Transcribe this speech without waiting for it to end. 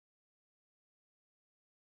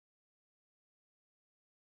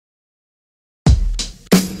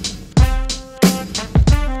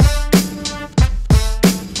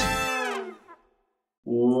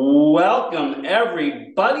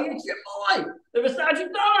everybody. It's your boy, the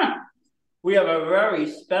Versace Donor. We have a very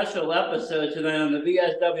special episode tonight on the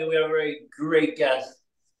VSW. We have a very great guest,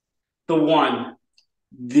 the one,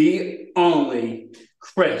 the only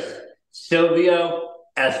Chris Silvio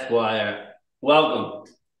Esquire.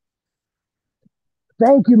 Welcome.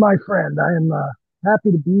 Thank you, my friend. I am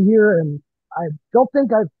happy to be here, and I don't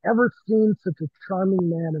think I've ever seen such a charming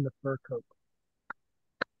man in a fur coat.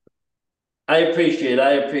 I appreciate it.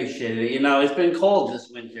 I appreciate it. You know, it's been cold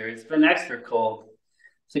this winter. It's been extra cold.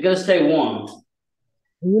 So you gotta stay warm.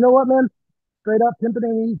 And you know what, man? Straight up, pimping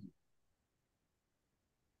ain't easy.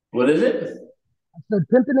 What is it? I said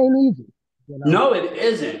pimping ain't easy. You know, No, it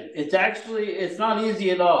isn't. It's not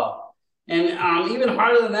easy at all. And even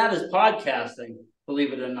harder than that is podcasting,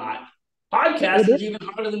 believe it or not. it Podcasting is. is even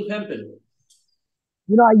harder than pimping.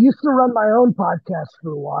 I used to run my own podcast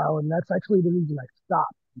for a while, and that's actually the reason I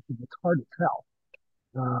stopped because it's hard to tell.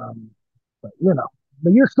 Um, but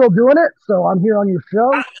you're still doing it, so I'm here on your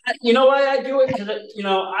show. You know why I do it? Because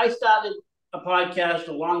I started a podcast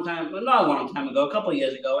a long time, well, not a long time ago, a couple of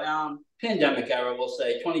years ago, pandemic era, we'll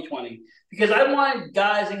say 2020, because I wanted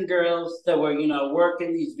guys and girls that were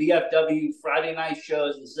working these VFW Friday night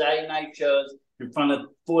shows and Saturday night shows in front of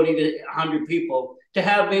 40 to 100 people to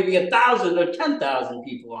have maybe 1,000 or 10,000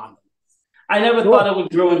 people on them. I never Sure. thought it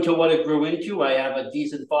would grow into what it grew into. I have a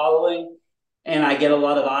decent following, and I get a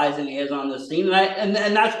lot of eyes and ears on the scene, and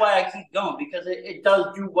that's why I keep going because it does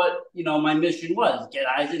do what my mission was: get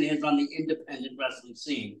eyes and ears on the independent wrestling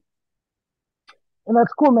scene. And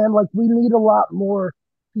that's cool, man. Like, we need a lot more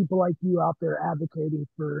people like you out there advocating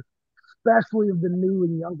for, especially of the new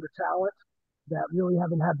and younger talent that really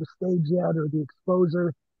haven't had the stage yet or the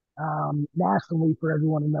exposure nationally for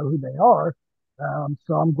everyone to know who they are.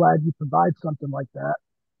 So I'm glad you provide something like that.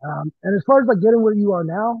 And as far as like getting where you are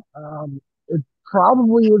now, it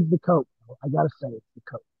probably is the coat. I gotta say, it's the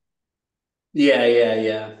coat. Yeah, yeah,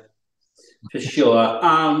 yeah, for sure.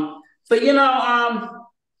 But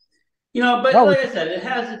but No, like I said, it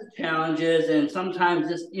has its challenges, and sometimes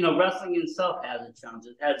this, wrestling itself has its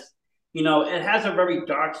challenges. It has a very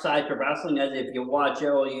dark side to wrestling. As if you watch it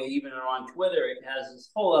or you even are on Twitter, it has this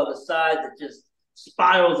whole other side that just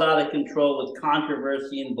spirals out of control with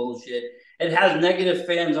controversy and bullshit. It has negative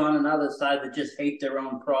fans on another side that just hate their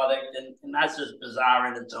own product, and that's just bizarre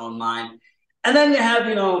in its own mind. And then you have,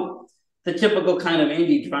 the typical kind of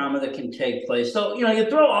indie drama that can take place. So, you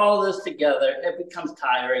throw all of this together, it becomes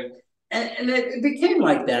tiring. And it became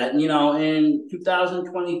like that. In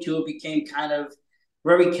 2022, it became kind of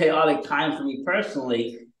very chaotic time for me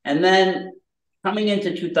personally. And then coming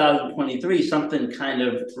into 2023, something kind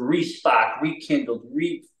of resparked, rekindled,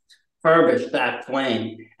 refurbished that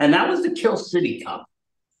flame. And that was the Kill City Cup.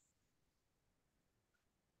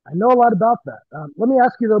 I know a lot about that. Let me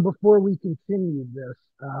ask you though, before we continue this,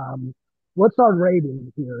 what's our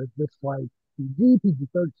rating here? Is this like PG,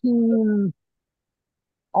 PG-13,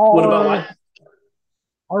 What about R? what?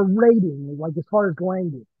 Our rating, like as far as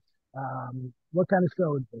language, what kind of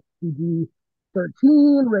show is this?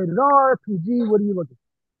 PG-13, rated R, PG? What are you looking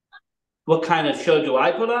What kind of show do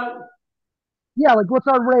I put on? Yeah, like what's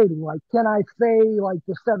our rating? Like, can I say like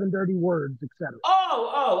the seven dirty words, etc.?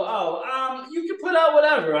 You can put out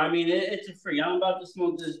whatever. I mean, it's a free. I'm about to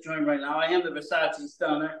smoke this joint right now. I am the Versace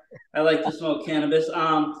stoner. I like to smoke cannabis. As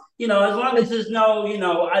long as there's no,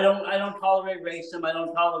 I don't tolerate racism. I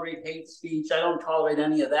don't tolerate hate speech. I don't tolerate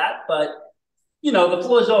any of that. But the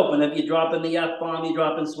floor's open. If you're dropping the F bomb, you're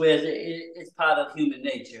dropping swears. It's part of human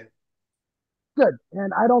nature. Good,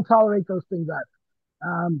 and I don't tolerate those things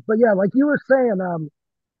either. But yeah, like you were saying,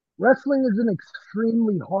 wrestling is an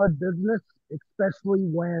extremely hard business, especially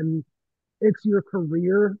when it's your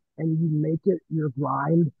career and you make it your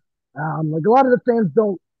grind. Like a lot of the fans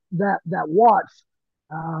don't that watch.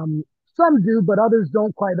 Some do, but others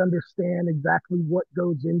don't quite understand exactly what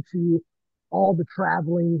goes into all the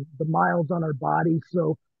traveling, the miles on our body.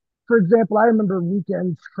 So, for example, I remember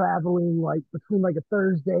weekends traveling like between like a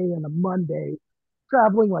Thursday and a Monday,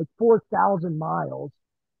 traveling like 4,000 miles,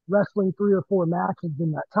 wrestling three or four matches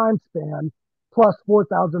in that time span, plus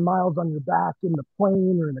 4,000 miles on your back in the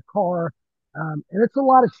plane or in the car. And it's a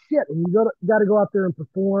lot of shit. And you got to go out there and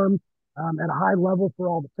perform at a high level for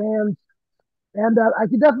all the fans. And I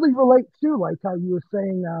could definitely relate too, like how you were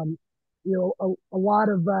saying, a lot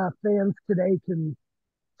of fans today can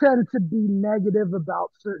tend to be negative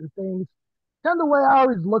about certain things. Kind of the way I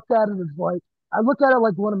always looked at it is like, I look at it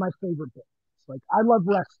like one of my favorite things. Like, I love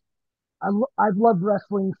wrestling. I've loved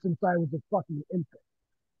wrestling since I was a fucking infant.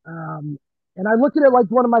 Um, and I look at it like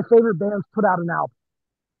one of my favorite bands put out an album.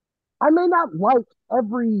 I may not like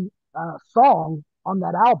every song on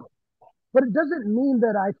that album, but it doesn't mean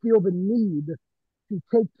that I feel the need to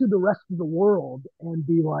take to the rest of the world and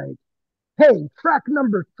be like, hey, track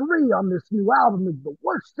number 3 on this new album is the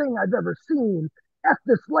worst thing I've ever seen. F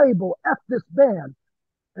this label, F this band.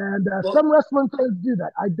 And Well, some wrestling fans do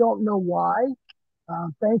that. I don't know why.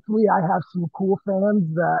 Thankfully, I have some cool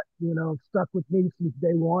fans that, stuck with me since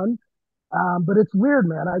day one. But it's weird,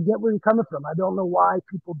 man. I get where you're coming from. I don't know why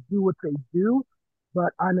people do what they do,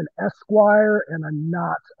 but I'm an Esquire and I'm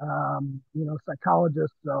not,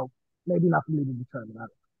 psychologist. So maybe not for me to determine that.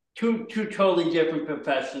 two totally different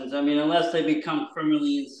professions. I mean, unless they become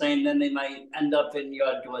criminally insane, then they might end up in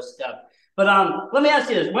your doorstep. But let me ask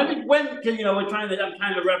you this: because I'm trying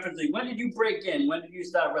to reference it. When did you break in? When did you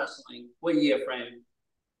start wrestling? What year frame?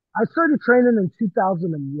 I started training in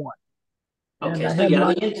 2001, and Okay, I so had yeah,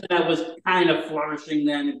 my the internet was kind of flourishing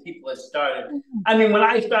then, and people had started. I mean, when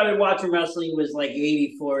I started watching wrestling, it was like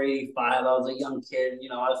 84, 85. I was a young kid.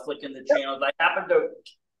 I was flicking the channels. I happened to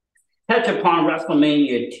touch upon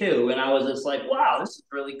WrestleMania 2, and I was just like, wow, this is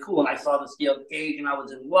really cool. And I saw the steel cage, and I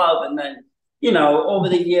was in love. And then, over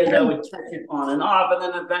the years, I would touch it on and off, and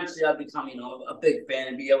then eventually I'd become, a big fan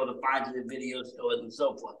and be able to find it in video stores and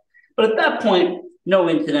so forth. But at that point, no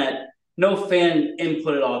internet, no fan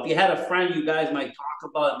input at all. If you had a friend, you guys might talk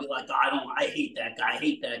about it and be like, oh, I hate that guy, I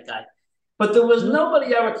hate that guy. But there was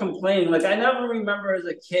nobody ever complaining. Like, I never remember as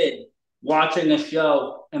a kid watching a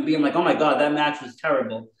show and being like, oh my God, that match was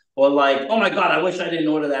terrible. Or like, oh my God, I wish I didn't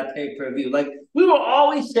order that pay-per-view. Like, we were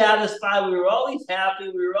always satisfied. We were always happy.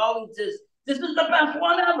 We were always just, this is the best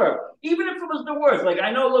one ever. Even if it was the worst. Like,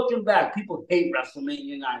 I know looking back, people hate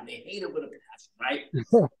WrestleMania 9. They hate it with a passion, right?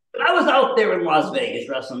 But I was out there in Las Vegas,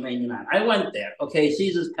 WrestleMania 9. I went there, okay,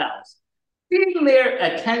 Caesar's Palace. Being there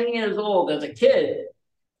at 10 years old as a kid,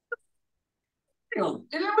 and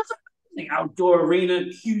it was an outdoor arena,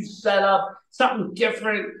 huge setup, something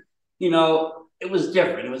different. It was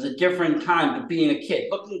different. It was a different time to being a kid.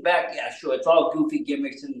 Looking back, yeah, sure, it's all goofy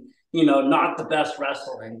gimmicks and not the best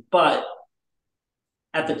wrestling, but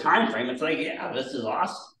at the time frame, it's like, yeah, this is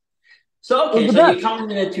awesome. So it was okay, the so you're best.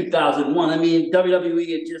 coming in 2001. I mean,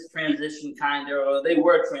 WWE had just transitioned kind of, or they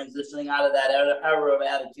were transitioning out of that era of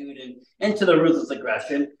attitude and into the ruthless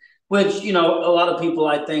aggression, which a lot of people,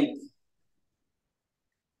 I think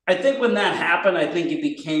when that happened, I think it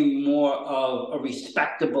became more of a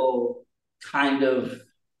respectable kind of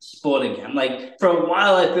sport again. Like for a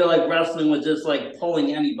while, I feel like wrestling was just like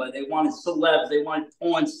pulling anybody. They wanted celebs, they wanted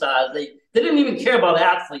porn stars. They didn't even care about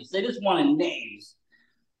athletes. They just wanted names,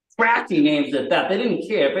 scratchy names at that. They didn't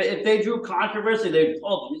care if they drew controversy. They'd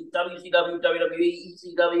pull them. WCW,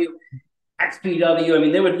 WWE, ECW, XPW. I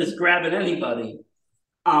mean, they were just grabbing anybody.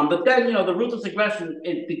 But then, the ruthless aggression,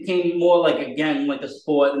 it became more like, again, like a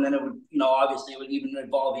sport. And then it would, obviously it would even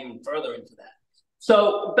evolve even further into that.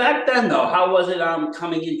 So back then, though, how was it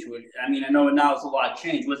coming into it? I mean, I know now it's a lot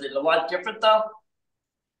changed. Was it a lot different, though?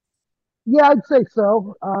 Yeah, I'd say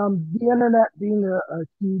so. The internet being a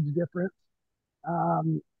huge difference.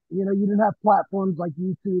 You didn't have platforms like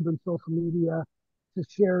YouTube and social media to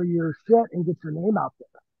share your shit and get your name out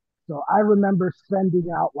there. So I remember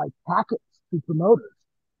sending out like packets to promoters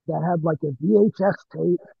that had like a VHS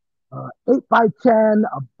tape, 8x10,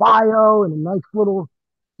 a bio, and a nice little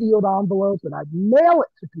sealed envelope, and I'd mail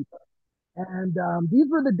it to people. And these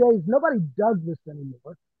were the days, nobody does this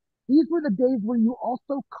anymore. These were the days where you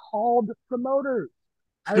also called promoters.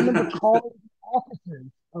 I remember calling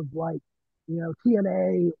offices of like,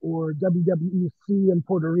 TNA or WWEC in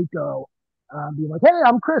Puerto Rico, being like, hey,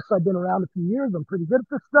 I'm Chris. I've been around a few years. I'm pretty good at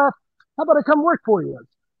this stuff. How about I come work for you?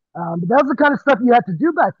 But that was the kind of stuff you had to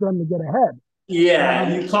do back then to get ahead. Yeah,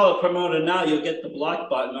 Um, you call a promoter now, you'll get the block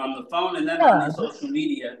button on the phone and then on yeah, the social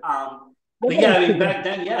media. But nobody yeah, I mean, took it. back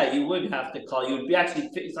then, yeah, you would have to call. You would be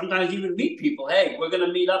actually sometimes you would meet people. Hey, we're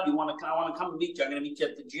gonna meet up. You want to? I want to come meet you. I'm gonna meet you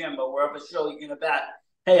at the gym or wherever show you're gonna bat.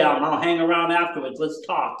 Hey, I'll hang around afterwards. Let's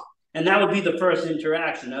talk. And that would be the first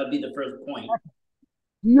interaction. That would be the first point.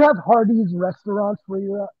 Do you have Hardee's restaurants where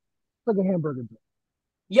you're at? It's like a hamburger joint.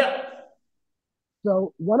 Yep.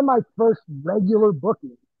 So one of my first regular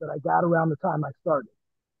bookings that I got around the time I started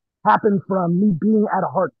happened from me being at a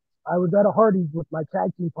Hardee's. I was at a Hardee's with my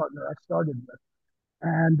tag team partner I started with,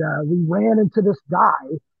 and we ran into this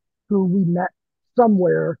guy who we met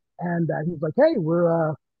somewhere, and he was like, "Hey,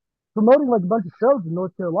 we're promoting like a bunch of shows in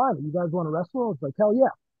North Carolina. You guys want to wrestle?" I was like, "Hell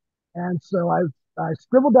yeah!" And so I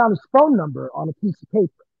scribbled down his phone number on a piece of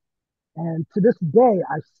paper, and to this day,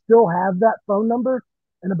 I still have that phone number.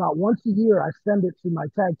 And about once a year, I send it to my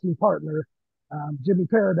tag team partner, Jimmy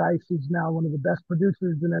Paradise, who's now one of the best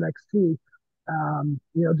producers in NXT.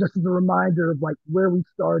 Just as a reminder of like where we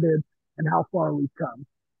started and how far we've come.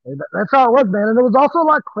 That's how it was, man. And it was also a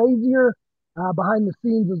lot crazier behind the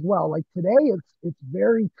scenes as well. Like today, it's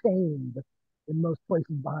very tamed in most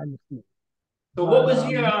places behind the scenes. So But what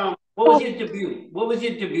was your debut? What was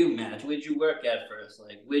your debut match? Where'd you work at first?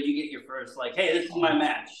 Like where'd you get your first like, hey, this is my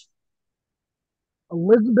match?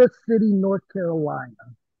 Elizabeth City, North Carolina,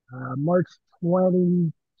 March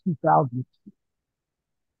 20, 2000.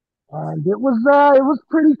 And it was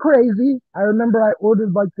pretty crazy. I remember I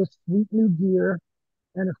ordered like this sweet new gear,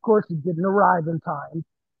 and of course it didn't arrive in time.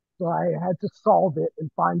 So I had to solve it and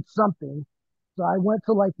find something. So I went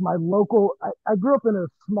to like my local. I grew up in a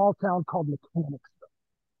small town called Mechanicsville.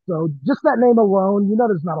 So just that name alone,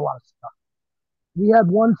 there's not a lot of stuff. We had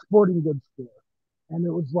one sporting goods store, and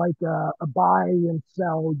it was like a buy and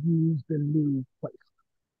sell used and new place.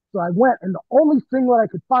 So I went, and the only singlet I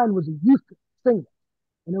could find was a youth singlet,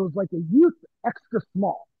 and it was like a youth extra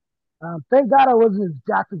small. Thank God I wasn't as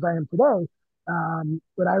jacked as I am today.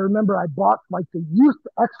 But I remember I bought like the youth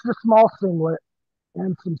extra small singlet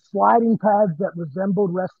and some sliding pads that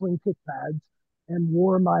resembled wrestling kick pads and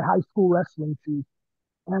wore my high school wrestling shoes.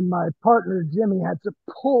 And my partner Jimmy had to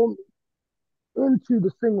pull me into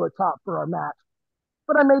the singlet top for our match.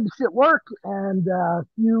 But I made the shit work, and a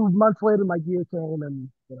few months later, my gear came, and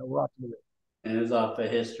we're off to the races. And it's off for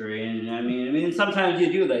history. And I mean, sometimes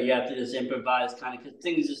you do that. You have to just improvise, kind of, because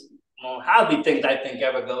things just hardly things I think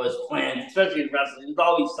ever go as planned, especially in wrestling. There's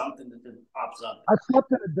always something that just pops up. I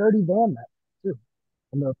slept in a dirty van that too,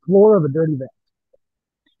 on the floor of a dirty van.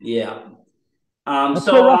 Yeah. That's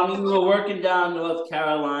pro So wrestling. you were working down North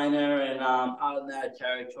Carolina and out in that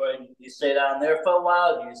territory. You stay down there for a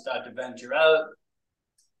while. You start to venture out.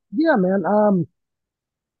 Yeah, man.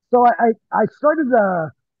 So I started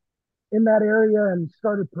in that area and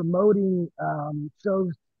started promoting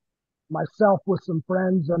shows myself with some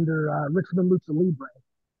friends under Richmond Lucha Libre,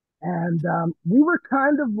 and we were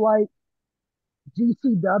kind of like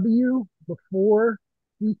GCW before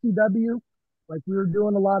GCW. Like we were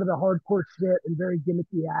doing a lot of the hardcore shit and very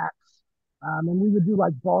gimmicky acts. And we would do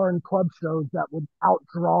like bar and club shows that would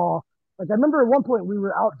outdraw. Like I remember at one point we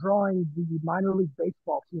were outdrawing the minor league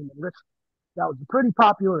baseball team in Richmond. That was a pretty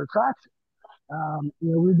popular attraction.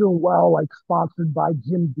 We were doing well, like sponsored by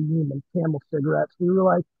Jim Beam and Camel cigarettes. We were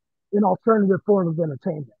like an alternative form of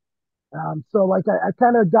entertainment. So like I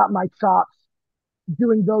kind of got my chops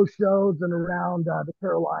doing those shows and around the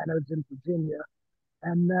Carolinas and Virginia.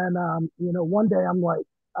 And then, one day I'm like,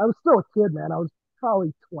 I was still a kid, man. I was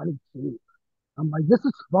probably 22. I'm like, this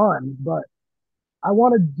is fun, but I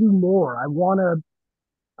want to do more. I want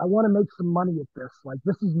to make some money at this. Like,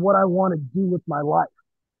 this is what I want to do with my life.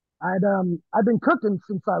 I've been cooking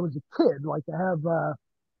since I was a kid. Like, I have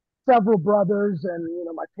several brothers, and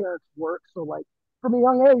my parents work. So, like, from a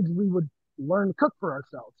young age, we would learn to cook for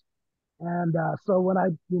ourselves. And so when I,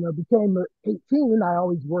 became 18, I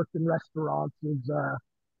always worked in restaurants as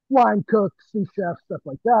line cook, sous chef, stuff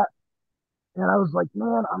like that. And I was like,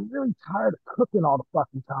 man, I'm really tired of cooking all the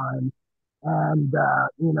fucking time, and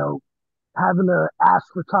having to ask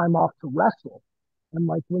for time off to wrestle. And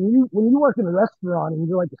like when you work in a restaurant and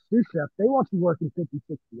you're like a sous chef, they want you working 50,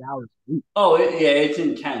 60 hours a week. Oh, yeah, it's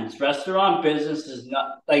intense. Restaurant business is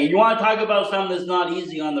not like you want to talk about something that's not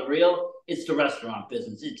easy on the real. It's the restaurant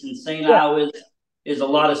business. It's insane Yeah, hours. There's a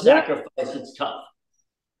lot of yeah. sacrifice. It's tough.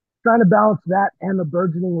 Trying to balance that and the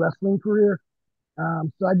burgeoning wrestling career.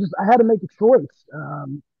 So I had to make a choice.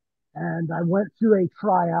 And I went to a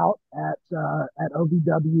tryout at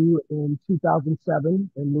OVW in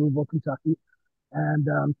 2007 in Louisville, Kentucky.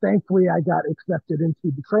 And thankfully, I got accepted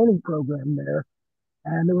into the training program there.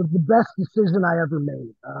 And it was the best decision I ever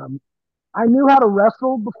made. I knew how to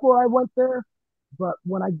wrestle before I went there, but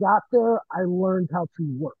when I got there, I learned how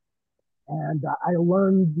to work. And I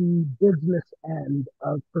learned the business end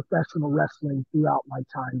of professional wrestling throughout my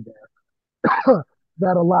time there.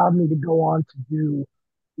 That allowed me to go on to do,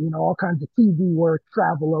 all kinds of TV work,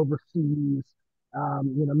 travel overseas,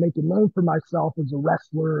 make a name for myself as a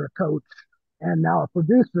wrestler, a coach, and now a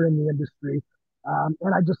producer in the industry.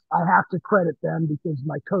 And I have to credit them because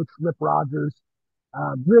my coach, Rip Rogers,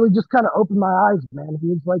 really just kind of opened my eyes, man. He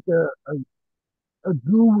was like a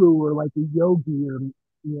guru or like a yogi or,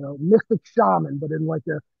 mystic shaman, but in like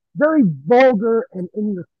a very vulgar and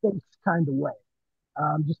in your face kind of way.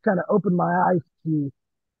 Just kind of opened my eyes to,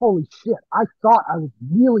 holy shit, I thought I was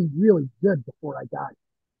really, really good before I got it.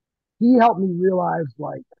 He helped me realize,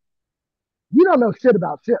 like, you don't know shit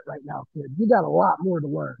about shit right now, kid. You got a lot more to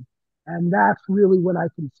learn. And that's really when I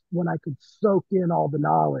could soak in all the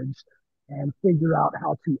knowledge and figure out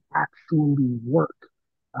how to actually work,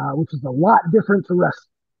 which is a lot different to wrestling.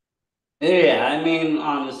 Yeah, I mean,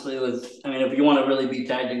 honestly, if you want to really be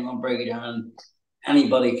tactical and break it down,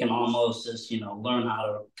 anybody can almost just, learn how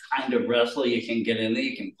to kind of wrestle. You can get in there,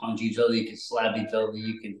 you can punch each other, you can slap each other,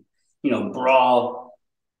 you can, brawl.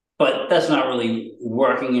 But that's not really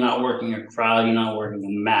working. You're not working a crowd. You're not working a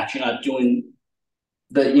match. You're not doing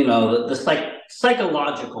the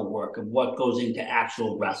psychological work of what goes into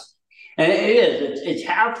actual wrestling. And it is. It's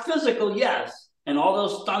half physical, yes, and all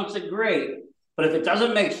those stunts are great. But if it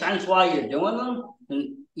doesn't make sense while you're doing them,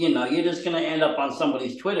 then you're just gonna end up on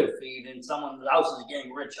somebody's Twitter feed, and someone else is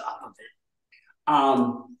getting rich off of it.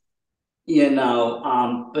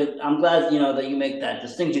 But I'm glad that you make that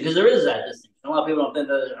distinction because there is that distinction. A lot of people don't think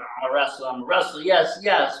that I'm a wrestler. I'm a wrestler. Yes,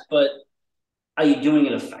 yes, but are you doing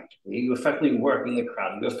it effectively? Are you effectively working the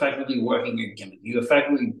crowd? Are you effectively working your gimmick? Are you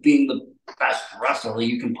effectively being the best wrestler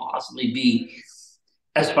you can possibly be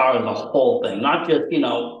as far as the whole thing? Not just,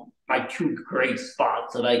 my two great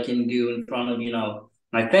spots that I can do in front of,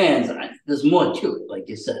 my fans. There's more to it, like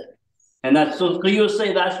you said. And that's so you would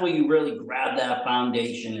say that's where you really grab that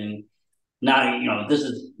foundation and now, this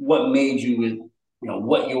is what made you,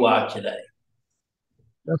 what you are today.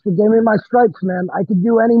 That's what gave me my stripes, man. I could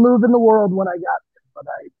do any move in the world when I got there, but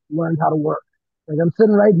I learned how to work. Like I'm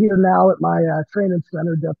sitting right here now at my training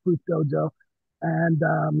center, Death Proof Dojo, and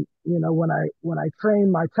when I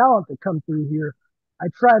train my talent that come through here, I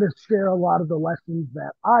try to share a lot of the lessons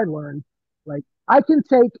that I learned. Like I can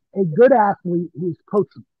take a good athlete who's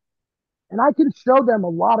coaching, and I can show them a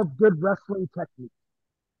lot of good wrestling techniques,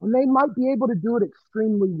 and they might be able to do it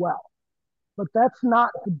extremely well. But that's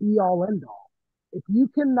not the be all end all. If you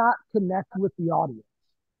cannot connect with the audience,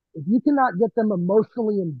 if you cannot get them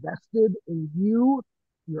emotionally invested in you,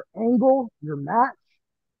 your angle, your match,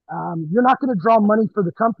 you're not going to draw money for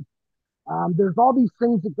the company. There's all these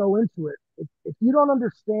things that go into it. If you don't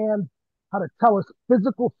understand how to tell a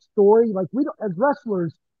physical story, like we don't, as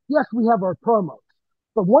wrestlers, yes, we have our promos,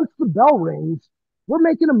 but once the bell rings, we're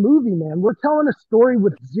making a movie, man. We're telling a story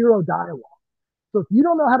with zero dialogue. So if you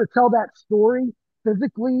don't know how to tell that story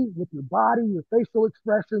physically with your body, your facial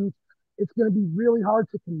expressions, it's going to be really hard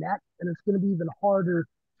to connect, and it's going to be even harder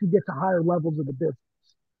to get to higher levels of the business.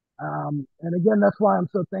 And again, that's why I'm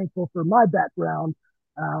so thankful for my background,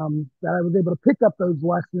 that I was able to pick up those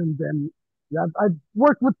lessons. And yeah, I've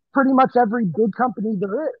worked with pretty much every big company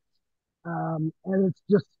there is. And it's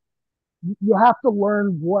just, you have to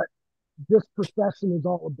learn what this profession is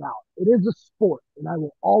all about. It is a sport, and I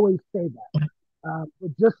will always say that.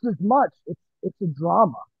 But just as much, it's a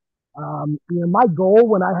drama. My goal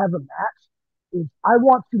when I have a match is I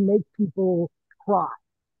want to make people cry,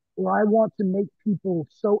 or I want to make people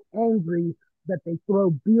so angry that they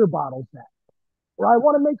throw beer bottles at, or I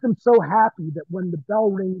want to make them so happy that when the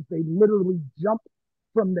bell rings, they literally jump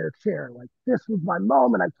from their chair. Like, this was my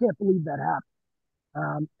moment. I can't believe that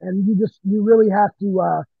happened. And you really have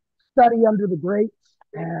to study under the greats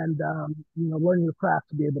and, learn your craft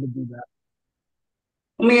to be able to do that.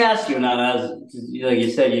 Let me ask you now, as like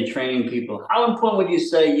you said, you're training people. How important would you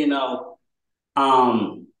say,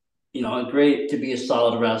 um, it's great to be a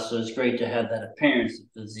solid wrestler. It's great to have that appearance,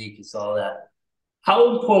 physique, and all that.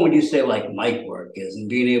 How important would you say like mic work is and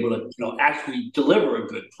being able to, actually deliver a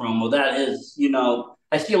good promo? That is,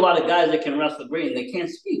 I see a lot of guys that can wrestle great and they can't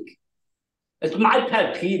speak. It's my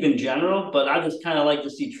pet peeve in general, but I just kind of like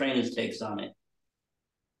to see trainers' takes on it.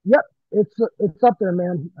 Yep, it's up there,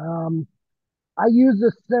 man. I use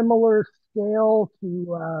a similar scale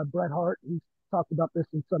to Bret Hart. He's talked about this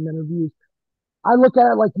in some interviews. I look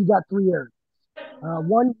at it like you got three areas.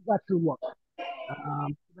 One, you got your look.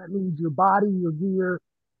 That means your body, your gear.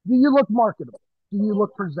 Do you look marketable? Do you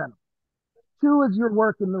look presentable? Two is your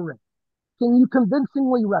work in the ring. Can you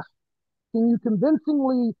convincingly wrestle? Can you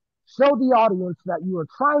convincingly show the audience that you are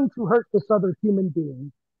trying to hurt this other human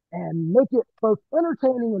being and make it both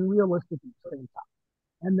entertaining and realistic at the same time?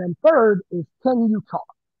 And then third is, can you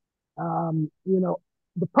talk?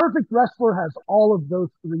 The perfect wrestler has all of those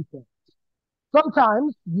three things.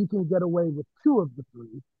 Sometimes you can get away with two of the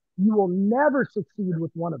three. You will never succeed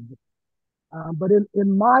with one of them. But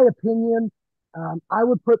in my opinion, I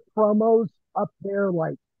would put promos up there,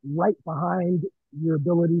 like right behind your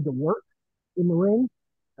ability to work in the ring,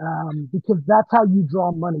 because that's how you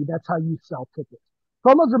draw money. That's how you sell tickets.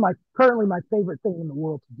 Promos are currently my favorite thing in the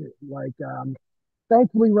world to do. Like,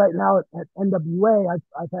 thankfully, right now at NWA,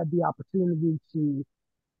 I've had the opportunity to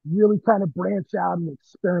really kind of branch out and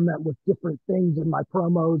experiment with different things in my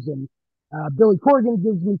promos. And Billy Corgan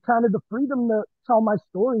gives me kind of the freedom to tell my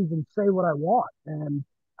stories and say what I want. And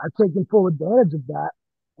I've taken full advantage of that.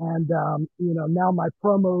 And, now my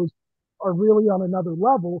promos are really on another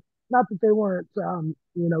level Not that they weren't,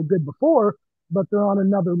 good before, but they're on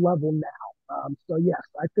another level now. So yes,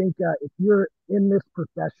 I think if you're in this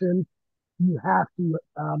profession, you have to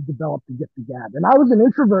develop the gift of gab. And I was an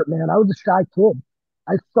introvert, man. I was a shy kid.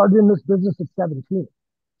 I started in this business at 17.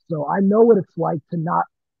 So I know what it's like to not.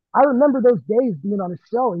 I remember those days being on a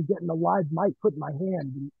show and getting a live mic put in my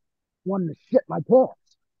hand and wanting to shit my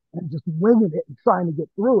pants and just winging it and trying to get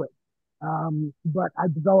through it. But I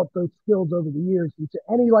developed those skills over the years. And to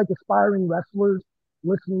any like aspiring wrestlers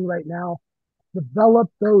listening right now, develop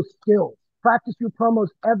those skills. Practice your promos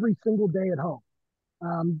every single day at home.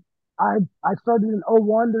 Um, I started in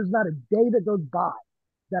 '01. There's not a day that goes by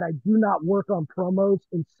that I do not work on promos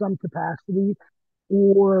in some capacity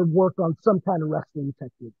or work on some kind of wrestling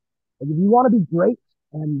technique. Like if you want to be great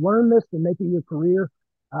and learn this and make it your career,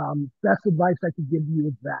 best advice I could give you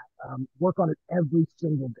is that work on it every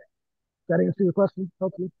single day. Does that answer your question?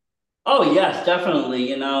 Hopefully. Oh yes,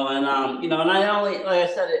 definitely. And I only like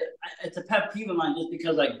I said, it's a pet peeve of mine just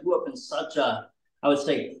because I grew up in such a, I would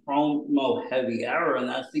say, promo heavy era, and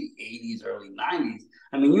that's the '80s, early '90s.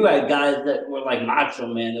 I mean, you had guys that were like Macho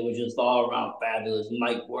Man that were just all around fabulous,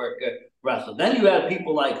 mic worker, wrestler. Then you had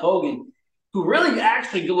people like Hogan, who really,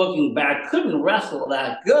 actually, looking back, couldn't wrestle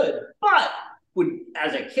that good, but would,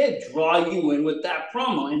 as a kid, draw you in with that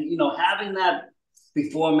promo, and having that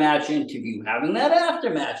before match interview, having that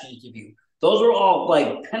after match interview. Those were all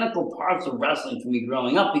like pinnacle parts of wrestling for me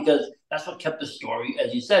growing up because that's what kept the story,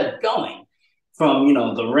 as you said, going from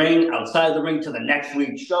the ring, outside the ring, to the next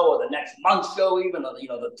week's show or the next month's show, even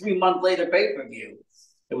the 3 month later pay per view.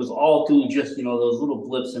 It was all through just those little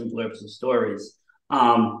blips and blips of stories.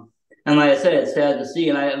 And like I said, it's sad to see,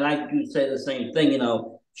 and I do say the same thing.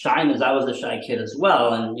 Shyness. I was a shy kid as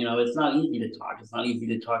well, and it's not easy to talk. It's not easy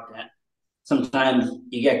to talk to sometimes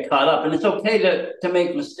you get caught up, and it's okay to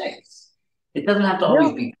make mistakes. It doesn't have to Yeah.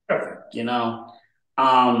 always be perfect.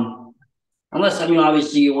 Um, unless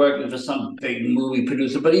obviously you're working for some big movie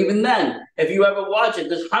producer. But even then, if you ever watch it,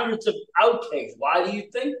 there's hundreds of outtakes. Why do you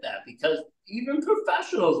think that? Because even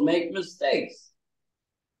professionals make mistakes.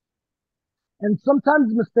 And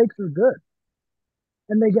sometimes mistakes are good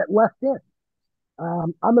and they get left in.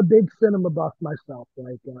 I'm a big cinema buff myself.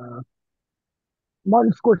 Like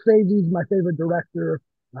Martin Scorsese is my favorite director.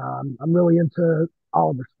 I'm really into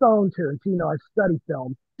Oliver Stone, Tarantino. I study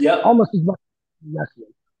film Yep. almost as much as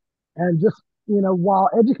wrestling. And just, while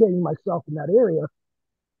educating myself in that area,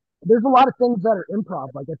 there's a lot of things that are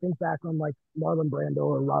improv. Like I think back on like Marlon Brando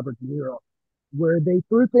or Robert De Niro, where they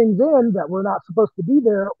threw things in that were not supposed to be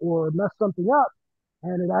there or messed something up,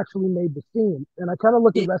 and it actually made the scene. And I kind of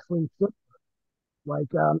look at wrestling like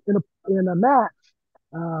in a match,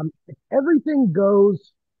 if everything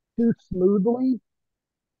goes too smoothly,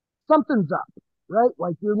 something's up, right?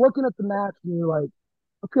 Like you're looking at the match and you're like,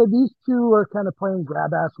 okay, these two are kind of playing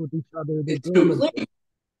grab ass with each other. They're It's doing too this, clean.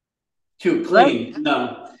 Too right? clean.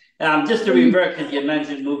 No. Just to And you, revert, because you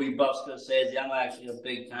mentioned movie buffs, Scorsese, I'm actually a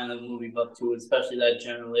big kind of movie buff too, especially that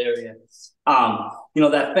general area.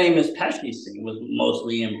 That famous Pesci scene was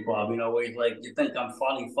mostly improv, where he's like, you think I'm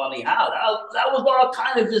funny, funny how? That was all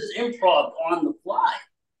kind of just improv on the fly.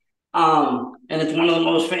 And it's one of the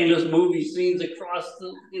most famous movie scenes across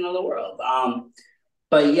the world.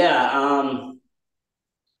 But yeah,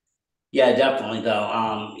 definitely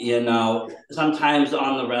though. Sometimes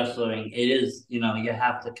on the wrestling, it is, you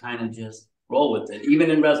have to kind of just roll with it.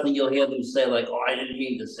 Even in wrestling, you'll hear them say like, "Oh, I didn't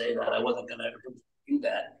mean to say that. I wasn't gonna do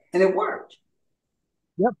that," and it worked.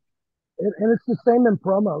 yep. And it's the same in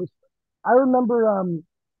promos. I remember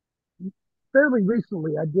fairly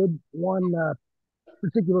recently, I did one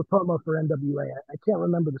particular promo for NWA. I can't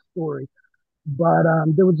remember the story, but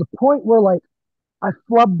there was a point where like I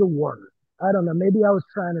flubbed the word. I don't know. Maybe I was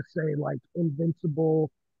trying to say like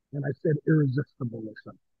invincible, and I said irresistible or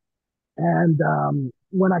something. And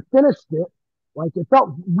when I finished it, like it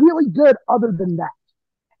felt really good. Other than that,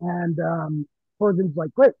 and Corbin's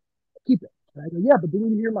like, "Great, keep it." And I go, "Yeah, but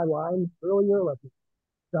didn't you hear my line earlier? Like it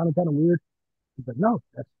sounded kind of weird." He's like, "No,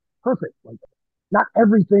 that's perfect. Like, not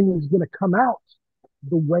everything is going to come out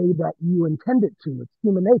the way that you intend it to. It's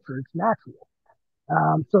human nature. It's natural."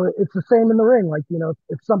 So it's the same in the ring. Like,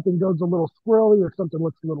 if something goes a little squirrely or something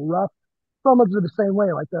looks a little rough, promos are the same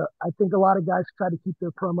way. Like, I think a lot of guys try to keep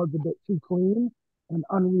their promos a bit too clean and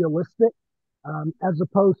unrealistic, as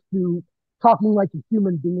opposed to talking like a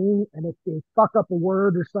human being. And if they fuck up a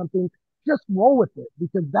word or something, just roll with it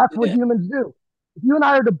because that's what Yeah. humans do. If you and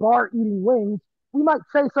I are at a bar eating wings, we might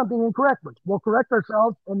say something incorrectly. We'll correct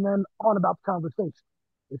ourselves and then on about the conversation.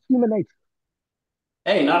 It's human nature.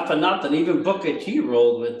 Hey, not for nothing. Even Booker T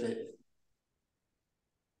rolled with it.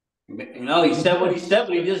 You know, he said what he said,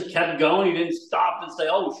 but he just kept going. He didn't stop and say,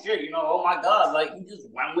 "Oh shit," you know, "Oh my god!" Like he just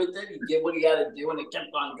went with it. He did what he had to do, and it kept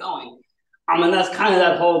on going. I mean, that's kind of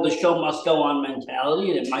that whole "the show must go on"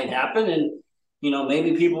 mentality, and it might happen, and you know,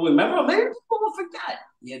 maybe people remember, maybe people will forget.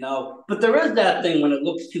 You know, but there is that thing when it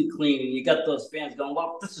looks too clean, and you got those fans going,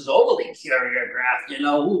 "Well, this is overly choreographed." You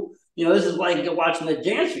know, this is like watching the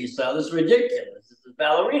dance freestyle. This is ridiculous. This is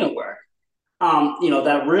ballerina work. You know,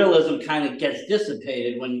 that realism kind of gets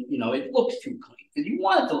dissipated when, you know, it looks too clean. Because you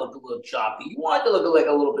want it to look a little choppy. You want it to look like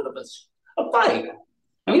a little bit of a fight.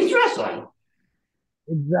 I mean, it's wrestling.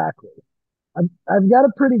 Exactly. I've got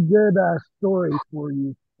a pretty good story for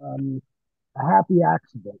you. A happy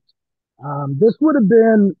accident. This would have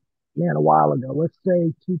been, man, a while ago. Let's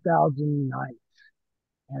say 2009.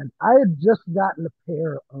 And I had just gotten a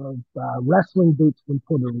pair of wrestling boots from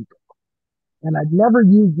Puerto Rico. And I'd never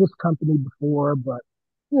used this company before, but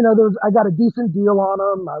I got a decent deal on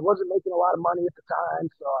them. I wasn't making a lot of money at the time,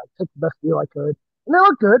 so I took the best deal I could, and they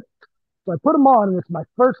look good. So I put them on, and it's my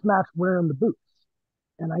first match wearing the boots.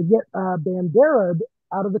 And I get banderaed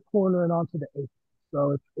out of the corner and onto the apron.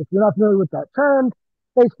 So if you're not familiar with that term,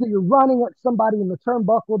 basically you're running at somebody in the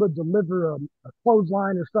turnbuckle to deliver a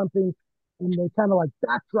clothesline or something, and they kind of like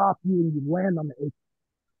backdrop you and you land on the apron.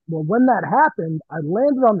 Well, when that happened, I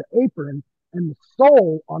landed on the apron and the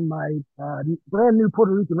sole on my brand new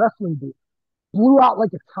Puerto Rican wrestling boot blew out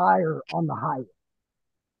like a tire on the highway.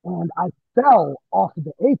 And I fell off of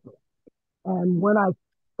the apron. And when I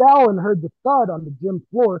fell and heard the thud on the gym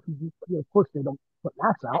floor, because of course they don't put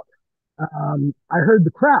mats out, I heard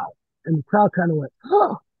the crowd. And the crowd kind of went,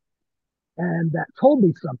 oh. And that told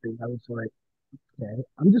me something. I was like, okay,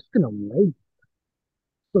 I'm just going to lay.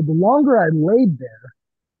 So the longer I laid there,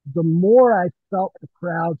 the more I felt the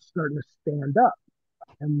crowd starting to stand up.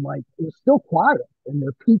 And like, it was still quiet. And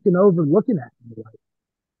they're peeking over, looking at me like,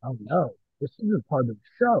 oh no, this isn't part of the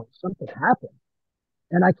show. Something happened.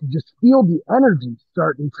 And I could just feel the energy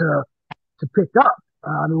starting to pick up.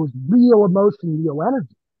 It was real emotion, real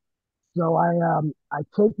energy. So I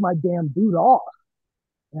take my damn boot off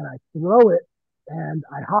and I throw it and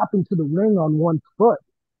I hop into the ring on one foot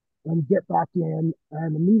and get back in.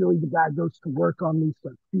 And immediately the guy goes to work on me,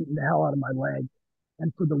 starts beating the hell out of my leg.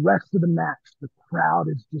 And for the rest of the match, the crowd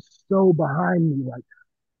is just so behind me, like,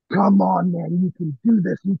 come on, man, you can do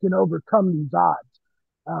this. You can overcome these odds.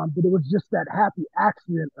 But it was just that happy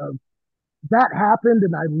accident of that happened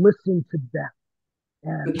and I listened to them.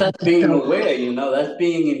 And But I that's could being tell, aware, you know, that's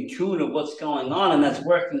being in tune of what's going on, and that's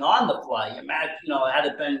working on the fly. Imagine, you know, had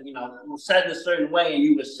it been, you know, said a certain way and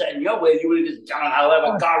you were set in your way, you would have just done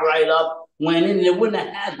however, got right up, went in, and it wouldn't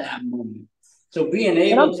have had that moment. So being and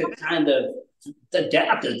able I'm, to kind of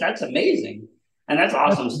adapt it, that's amazing. And that's an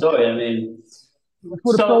that's, awesome story. I mean, that's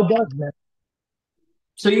what a pro so does, man.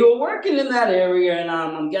 so you were working in that area, and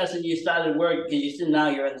I'm guessing you started work because you said now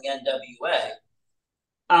you're in the NWA.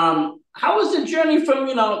 How was the journey from,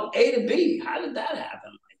 you know, A to B? How did that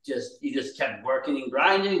happen? Like just you just kept working and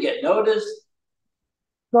grinding, get noticed.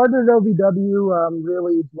 Started at OVW,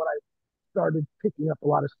 really is when I started picking up a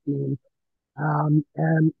lot of steam.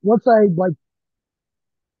 And once I like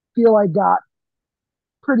feel I got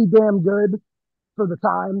pretty damn good for the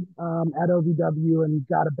time at OVW and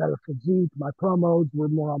got a better physique. My promos were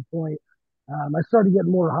more on point. I started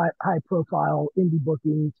getting more high profile indie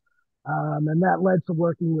bookings, and that led to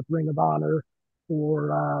working with Ring of Honor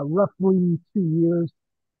for roughly 2 years.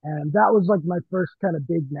 And that was like my first kind of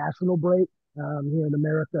big national break here in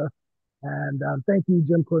America. And thank you,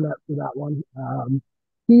 Jim Cornette, for that one.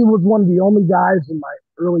 He was one of the only guys in my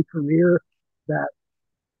early career that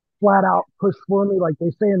flat out pushed for me. Like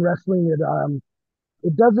they say in wrestling,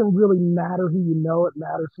 it doesn't really matter who you know. It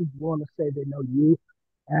matters who's willing to say they know you.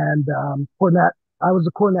 And Cornette, I was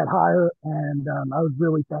a Cornette hire, and I was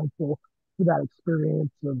really thankful for that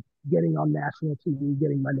experience of getting on national TV,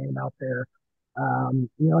 getting my name out there. And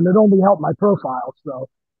it only helped my profile. So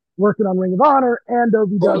working on Ring of Honor and Or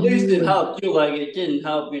at least it OVW, and helped too. Like it didn't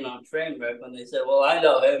help, you know, Trainwreck when they said, "Well, I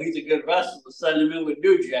know him; he's a good wrestler. Send him in with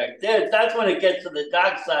New Jack." That's when it gets to the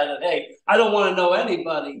dark side of, "Hey, I don't want to know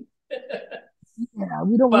anybody." yeah,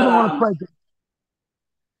 we But don't want to pray.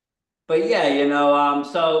 but yeah, you know,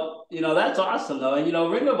 so you know that's awesome though, and you know,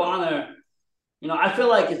 Ring of Honor. You know, I feel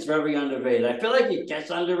like it's very underrated. I feel like it gets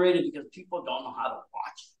underrated because people don't know how to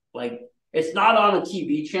watch it. Like, it's not on a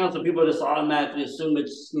TV channel, so people just automatically assume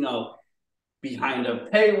it's, you know, behind a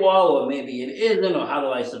paywall, or maybe it isn't, or how do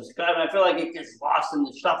I subscribe? And I feel like it gets lost in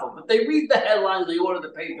the shuffle. But they read the headlines, they order the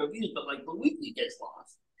pay-per-views, but like the weekly gets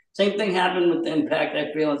lost. Same thing happened with Impact,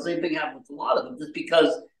 I feel, and same thing happened with a lot of them, just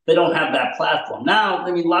because they don't have that platform. Now,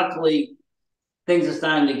 I mean, luckily, things are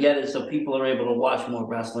starting to get it so people are able to watch more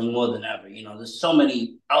wrestling more than ever. There's so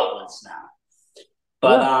many outlets now.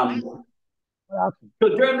 But Yeah. Awesome. so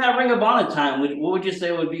during that Ring of Honor time, what would you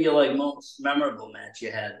say would be your like most memorable match you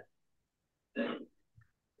had?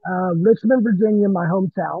 Richmond, Virginia, my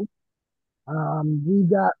hometown. We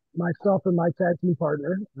got myself and my tag team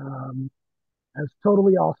partner. That's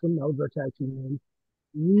totally awesome. That was our tag team name.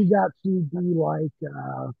 We got to be like,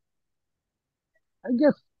 I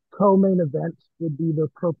guess, co-main event would be the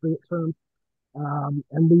appropriate term.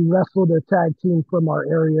 And we wrestled a tag team from our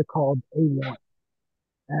area called A1.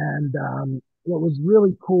 And what was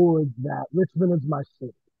really cool is that Richmond is my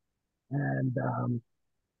city. And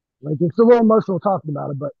like it's a little emotional talking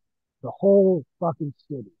about it, but the whole fucking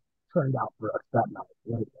city turned out for us that night.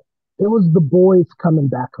 Like, it was the boys coming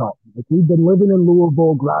back home. Like we've been living in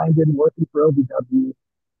Louisville, grinding, working for OVW,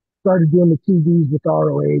 started doing the TVs with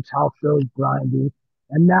ROH, house shows, grinding,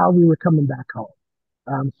 and now we were coming back home.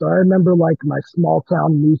 So I remember like my small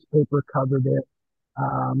town newspaper covered it.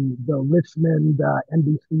 The Richmond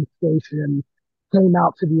NBC station came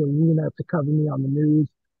out to the arena to cover me on the news.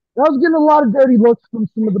 I was getting a lot of dirty looks from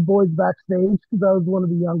some of the boys backstage because I was one of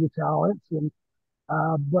the younger talents, and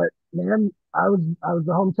but man, I was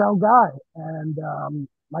the hometown guy, and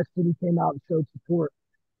my city came out and showed support,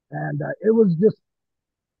 and it was just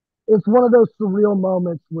it's one of those surreal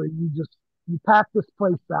moments where you pack this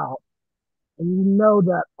place out and you know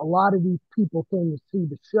that a lot of these people came to see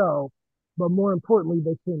the show, but more importantly,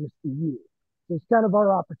 they came to see you. So it's kind of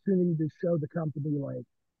our opportunity to show the company, like,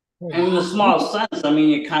 And hey, in a we small can, sense, I mean,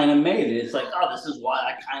 you kind of made it. It's like, oh, this is why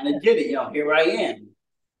I kind of did it. Here I am.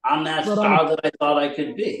 I'm that but on a star that I thought I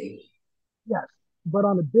could be. yes, but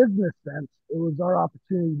on a business sense, it was our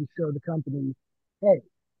opportunity to show the company, hey,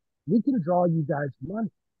 we can draw you guys money.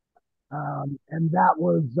 And that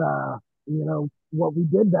was, what we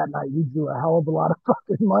did that night. We drew a hell of a lot of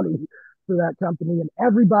fucking money for that company, and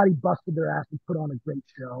everybody busted their ass and put on a great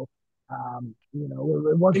show.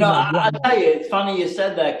 It wasn't a I one night. tell you, it's funny you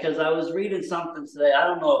said that because I was reading something today. I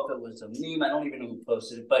don't know if it was a meme. I don't even know who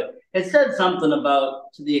posted it, but it said something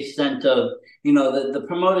about to the extent of, the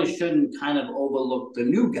promoters shouldn't kind of overlook the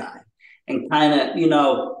new guy and kind of,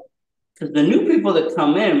 because the new people that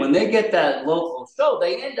come in, when they get that local show,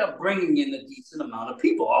 they end up bringing in a decent amount of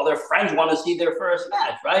people. All their friends want to see their first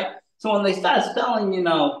match, right? So when they start selling,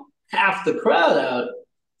 half the crowd out,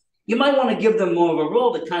 you might want to give them more of a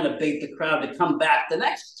role to kind of bait the crowd to come back the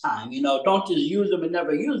next time. Don't just use them and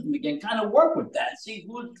never use them again. Kind of work with that. See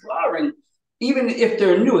who's drawing, even if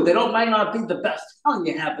they're new. They don't might not be the best talent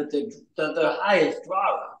you have, but they're the highest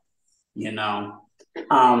drawer. You know.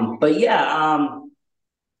 But yeah,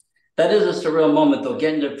 that is a surreal moment though.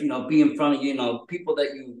 Getting to be in front of people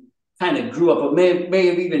that you kind of grew up or may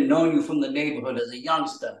have even known you from the neighborhood as a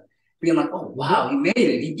youngster, being like, oh They did. wow, he made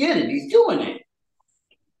it, he did it, he's doing it.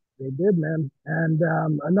 They did, man. And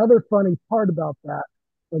another funny part about that,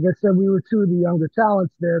 like I said, we were two of the younger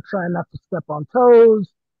talents there, trying not to step on toes,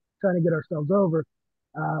 trying to get ourselves over.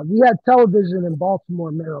 We had television in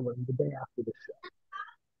Baltimore, Maryland, the day after the show,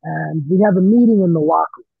 and we have a meeting in the locker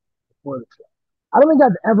room before the show. I don't think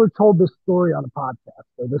I've ever told this story on a podcast,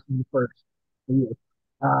 so this is the first for you.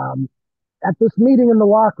 Um, at this meeting in the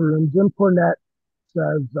locker room, Jim Cornette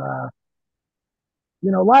says,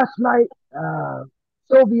 last night,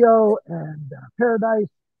 Silvio and Paradise,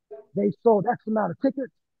 they sold X amount of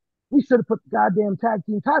tickets. We should have put the goddamn tag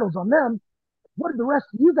team titles on them. What did the rest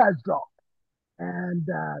of you guys draw? And,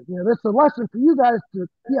 this is a lesson for you guys to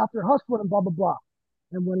be out there hustling and blah, blah, blah.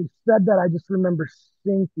 And when he said that, I just remember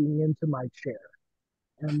sinking into my chair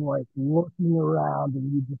and like looking around,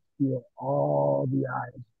 and you just feel all the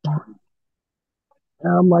eyes.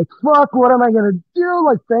 And I'm like, fuck, what am I going to do?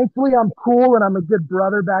 Like, thankfully, I'm cool and I'm a good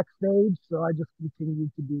brother backstage. So I just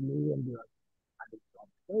continued to be me and be like, I didn't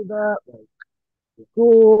say that. Like, you're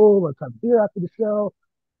cool. Let's have a beer after the show.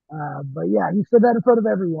 But yeah, he said that in front of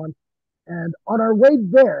everyone. And on our way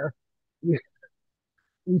there, we,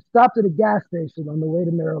 we stopped at a gas station on the way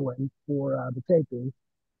to Maryland for the taping.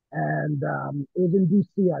 And it was in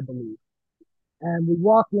DC, I believe. And we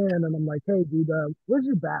walk in, and I'm like, hey, dude, where's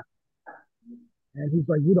your bath? And he's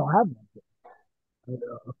like, we don't have one. I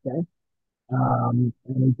go, okay. And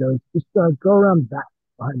he goes, just go around the back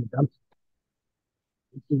behind the dumpster.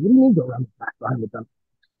 He said, what do you mean go around the back behind the dumpster?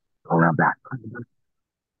 Go around back behind the dumpster.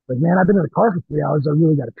 Like, man, I've been in the car for 3 hours. I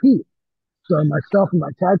really got to pee. So myself and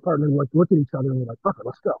my tag partner like look at each other and we're like, fuck it,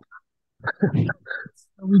 let's go.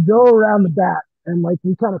 So we go around the back and like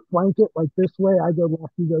we kind of flank it like this way. I go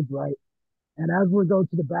left, he goes right. And as we're going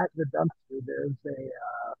to the back of the dumpster, there's a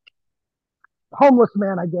homeless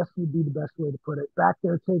man, I guess would be the best way to put it, back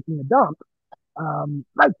there taking a dump.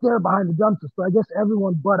 right there behind the dumpster. So I guess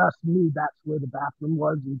everyone but us knew that's where the bathroom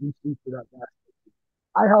was in DC for that gas.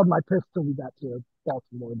 I held my piss till we got to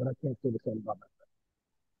Baltimore, but I can't say the same about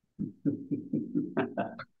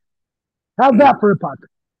that. How's that for a podcast?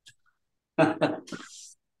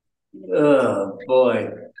 Oh boy.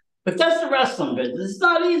 But that's the wrestling business. It's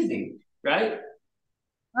not easy, right?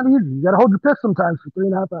 I mean, you got to hold your piss sometimes for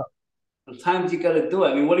 3.5 hours. Sometimes you got to do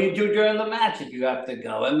it. I mean, what do you do during the match if you have to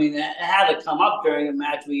go? I mean, it had to come up during a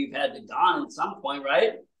match where you've had to gone at some point,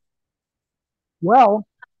 right? Well,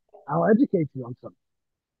 I'll educate you on something.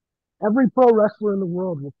 Every pro wrestler in the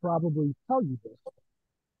world will probably tell you this.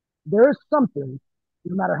 There is something,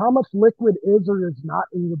 no matter how much liquid is or is not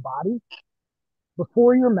in your body,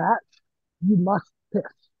 before your match, you must piss.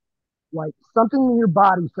 Like something in your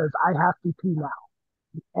body says, I have to pee now.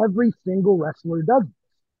 Every single wrestler does this.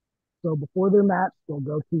 So before their match, they'll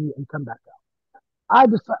go pee and come back out.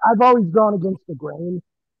 I've always gone against the grain.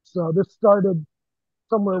 So this started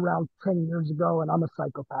somewhere around 10 years ago, and I'm a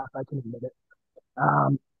psychopath. I can admit it.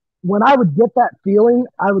 Um, when I would get that feeling,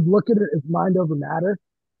 I would look at it as mind over matter,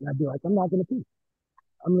 and I'd be like, I'm not going to pee.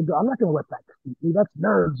 I'm gonna go. I'm not going to let that defeat me. That's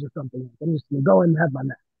nerves or something. I'm just going to go in and have my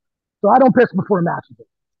match. So I don't piss before matches.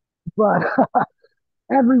 But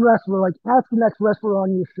every wrestler, like, ask the next wrestler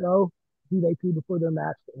on your show, do they pee before their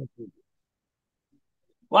match to answer you?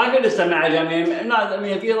 Well, I could just imagine. I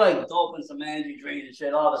mean, if you're like doping some energy drinks and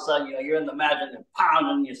shit, all of a sudden, you're in the match and you're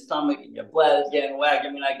pounding your stomach and your bladder's getting whacked.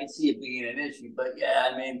 I mean, I can see it being an issue, but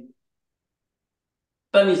yeah,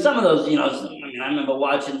 some of those, I remember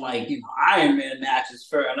watching like Iron Man matches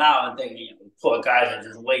for an hour and thinking, poor guys are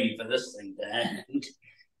just waiting for this thing to end.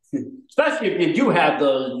 Especially if you do have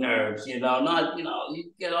those nerves, not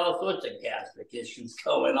you get all sorts of gastric issues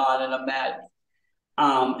going on in a match.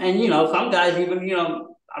 And some guys even,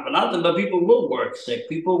 for nothing, but people will work sick.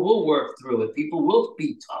 People will work through it. People will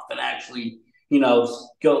be tough and actually,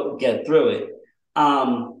 go get through it.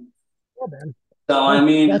 Yeah, man. So I That's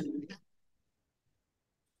mean,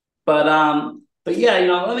 but yeah,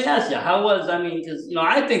 let me ask you, how was because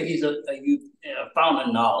I think he's a youth fountain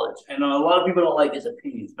of knowledge, and a lot of people don't like his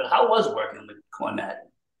opinions. But how was working with Cornette?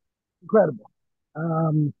 incredible.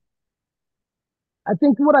 Um, I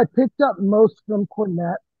think what I picked up most from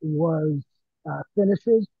Cornette was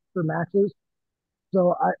finishes for matches.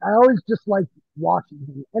 So I always just like watching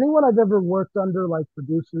him. Anyone I've ever worked under, like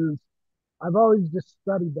producers, I've always just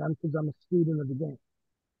studied them because I'm a student of the game.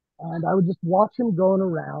 And I would just watch him going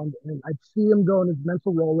around and I'd see him go in his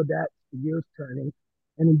mental Rolodex, the years turning,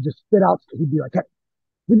 and he'd just spit out, he'd be like, hey,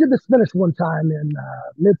 we did this finish one time in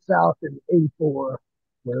Mid South in '84,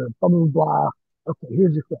 where blah, blah, blah. Okay,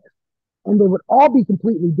 here's your finish. And they would all be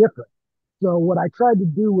completely different. So what I tried to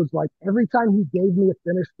do was like every time he gave me a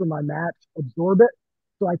finish for my match, absorb it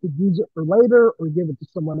so I could use it for later or give it to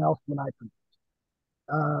someone else when I could.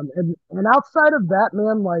 And outside of that,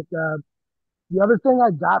 man, like the other thing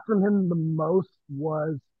I got from him the most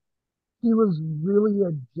was he was really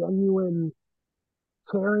a genuine,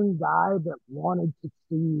 caring guy that wanted to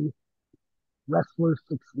see wrestlers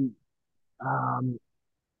succeed. Um,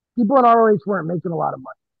 People in ROH weren't making a lot of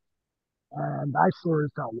money, and I sure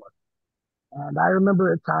as hell was. And I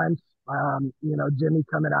remember at times, Jimmy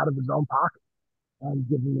coming out of his own pocket and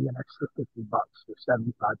giving me an extra $50 or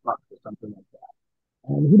 $75 or something like that.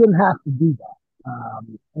 And he didn't have to do that.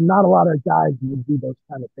 And not a lot of guys would do those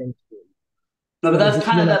kind of things for you. No, but So that's just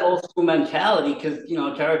kind of when I, that old school mentality because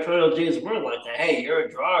territorial G's were like that. Hey, you're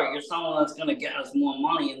a drawer. You're someone that's going to get us more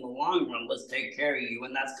money in the long run. Let's take care of you,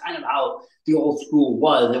 and that's kind of how the old school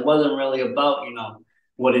was. It wasn't really about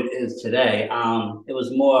what it is today. It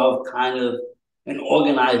was more of kind of an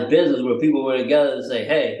organized business where people were together to say,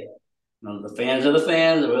 hey, the fans are the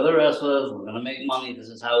fans, we're the wrestlers. We're going to make money. This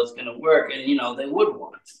is how it's going to work, and they would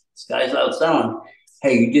want it. This guy's out selling.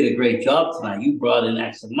 Hey, you did a great job tonight. You brought in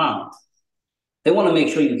X amount. They want to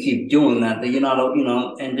make sure you keep doing that. That you're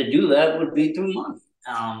not, and to do that would be through money.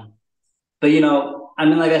 But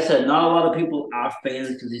like I said, not a lot of people are fans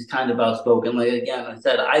because he's kind of outspoken. Like again, I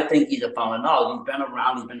said, I think he's a fountain of knowledge. He's been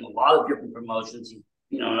around. He's been in a lot of different promotions.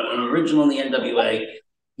 He's an original in the NWA.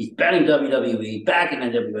 He's been in WWE, back in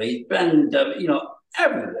NWA. He's been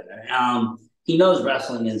everywhere. He knows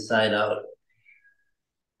wrestling inside out.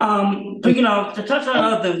 But to touch on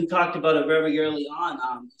another thing, we talked about it very early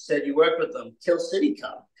on. You said you worked with them, Kill City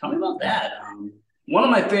Cup. Tell me about that. One of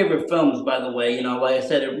my favorite films, by the way. Like I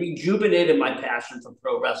said, it rejuvenated my passion for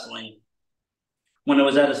pro wrestling when it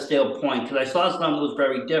was at a stale point because I saw something that was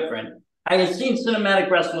very different. I had seen cinematic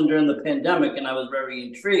wrestling during the pandemic, and I was very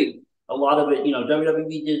intrigued. A lot of it,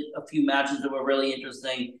 WWE did a few matches that were really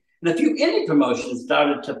interesting. And a few indie promotions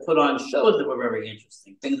started to put on shows that were very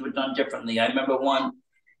interesting. Things were done differently. I remember one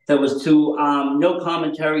that was to no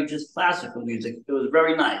commentary, just classical music. It was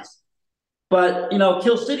very nice. But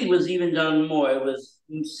Kill City was even done more. It was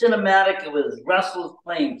cinematic. It was wrestlers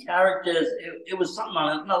playing characters. It was something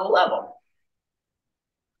on another level.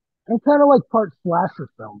 And kind of like part slasher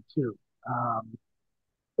film too.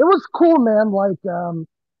 It was cool, man. Like,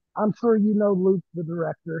 I'm sure you know Luke, the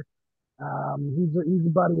director. He's a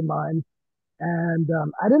buddy of mine, and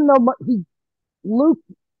I didn't know much. Luke.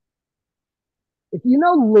 If you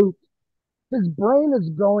know Luke, his brain is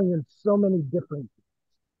going in so many different,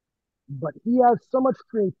 but he has so much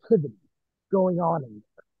creativity going on in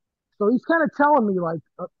there. So he's kind of telling me like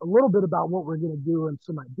a little bit about what we're gonna do and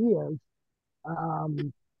some ideas.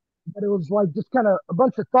 Um, but it was like just kind of a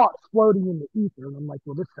bunch of thoughts floating in the ether, and I'm like,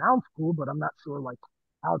 well, this sounds cool, but I'm not sure like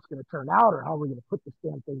how it's gonna turn out or how we're gonna put this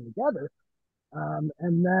damn thing together.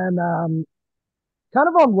 And then kind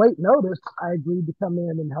of on late notice, I agreed to come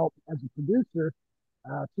in and help as a producer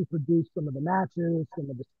to produce some of the matches, some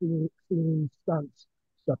of the scenes, stunts,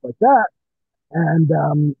 stuff like that.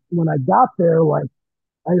 And when I got there, like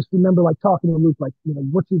I just remember like talking to Luke, like,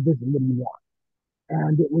 what's your vision? What do you want?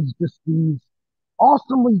 And it was just these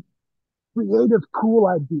awesomely creative, cool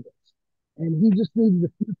ideas. And he just needed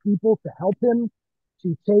a few people to help him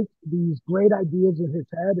to take these great ideas in his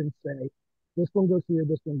head and say, this one goes here,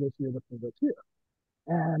 this one goes here, this one goes here.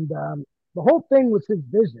 And the whole thing was his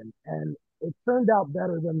vision. And it turned out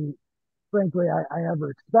better than, frankly, I ever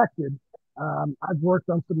expected. I've worked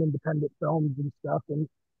on some independent films and stuff, and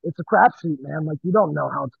it's a crapshoot, man. Like, you don't know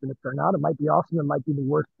how it's going to turn out. It might be awesome. It might be the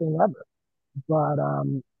worst thing ever. But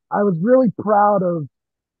I was really proud of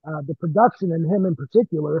the production and him in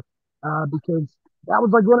particular, because that was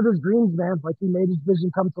like one of his dreams, man. Like, he made his vision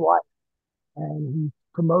come to life, and he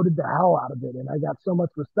promoted the hell out of it. And I got so much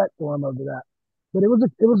respect for him over that. But it was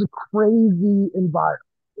a crazy environment.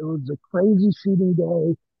 It was a crazy shooting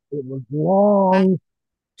day. It was long.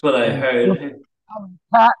 That's what I heard.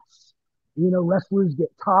 Cats, wrestlers get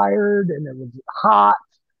tired, and it was hot,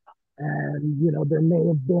 and there may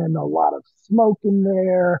have been a lot of smoke in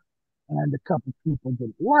there, and a couple people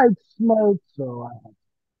didn't like smoke, so I had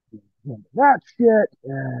to handle that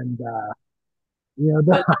shit, and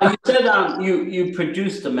But you said you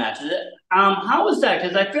produced the match. How was that?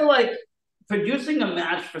 Because I feel like producing a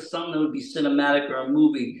match for something that would be cinematic or a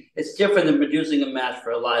movie, it's different than producing a match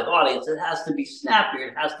for a live audience. It has to be snappier.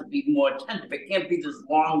 It has to be more attentive. It can't be this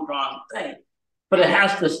long drawn thing, but it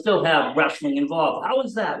has to still have wrestling involved. How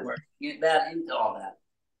is that working? Get that into all that.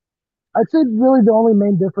 I'd say really the only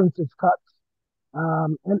main difference is cuts.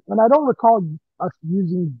 And I don't recall us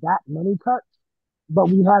using that many cuts, but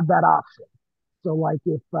we had that option. So like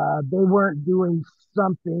if they weren't doing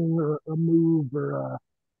something or a move or a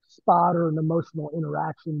spot or an emotional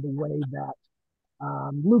interaction the way that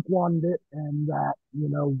Luke wanted it and that,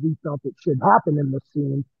 we felt it should happen in the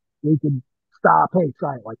scene, we could stop, hey,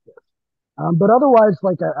 try it like this. But otherwise,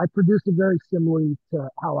 like I produced it very similarly to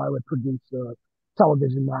how I would produce a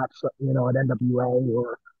television match, at NWA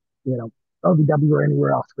or, OVW or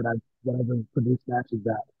anywhere else that I've produced matches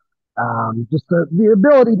at. Just the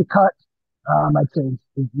ability to cut, I'd say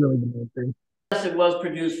is really the main thing. Yes, it was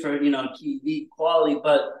produced for TV quality,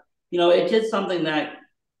 but it did something that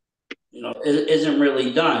isn't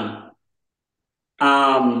really done.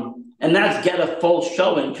 And that's get a full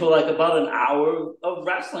show into like about an hour of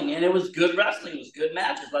wrestling, and it was good wrestling. It was good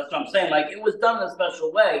matches. That's what I'm saying. Like it was done in a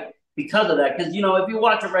special way because of that. Because if you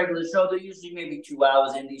watch a regular show, they're usually maybe 2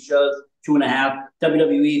 hours. Indie shows 2.5.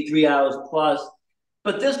 WWE 3 hours plus.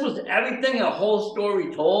 But this was everything, a whole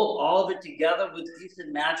story told, all of it together with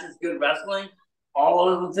decent matches, good wrestling, all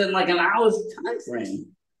of it within like an hour's time frame.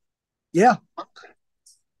 Yeah,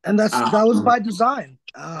 and that was by design.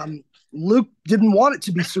 Luke didn't want it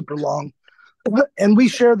to be super long, and we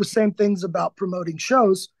share the same things about promoting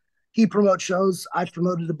shows. He promotes shows. I've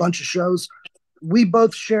promoted a bunch of shows. We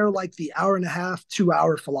both share like the hour and a half, 2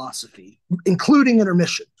 hour philosophy, including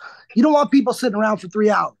intermission. You don't want people sitting around for 3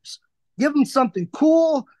 hours. Give them something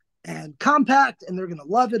cool and compact, and they're going to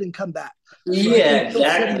love it and come back. So yeah,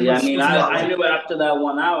 exactly. I mean, I knew after that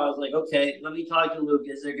 1 hour, I was like, okay, let me talk to Luke.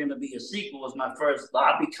 Is there going to be a sequel? Was my first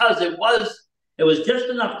thought, because it was just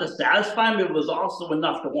enough to satisfy me. It was also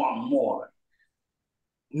enough to want more.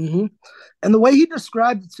 Mm-hmm. And the way he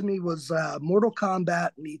described it to me was Mortal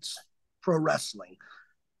Kombat meets pro wrestling.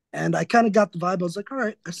 And I kind of got the vibe. I was like, all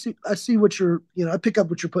right, I see what you're, I pick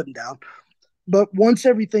up what you're putting down. But once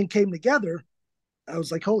everything came together, I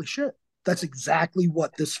was like, holy shit, that's exactly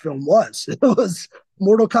what this film was. It was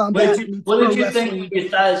Mortal Kombat meets What pro did you think when wrestling. you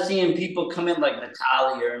started seeing people come in like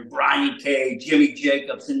Natalia and Brian K, Jimmy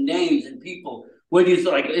Jacobs, and names and people? What do you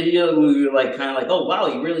like? You know, we were like kind of like, oh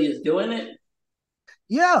wow, he really is doing it.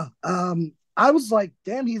 Yeah, I was like,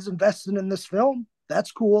 damn, he's investing in this film.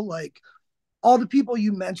 That's cool. Like all the people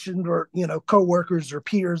you mentioned were, coworkers or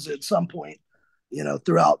peers at some point,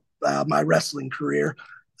 throughout my wrestling career.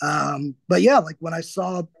 But yeah, like when I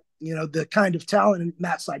saw, the kind of talent, and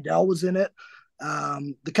Matt Seidel was in it,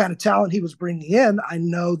 the kind of talent he was bringing in, I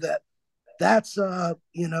know that that's, Well,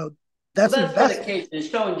 that's an that's investment. dedication. It's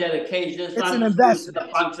showing dedication. It's It's not an just using investment.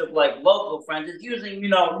 a bunch of like local friends. It's using,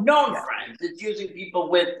 known Yeah. friends. It's using people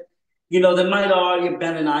with, that might have already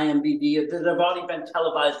been in IMBD. They've already been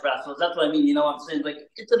televised wrestlers. That's what I mean. You know what I'm saying? Like,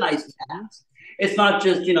 it's a nice Mhm. cast. It's not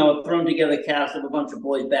just, a thrown together cast of a bunch of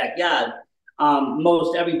boys' backyard.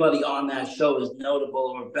 Most everybody on that show is notable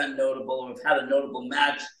or been notable or have had a notable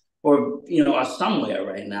match or, are somewhere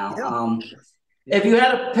right now. Yeah. If Yeah. you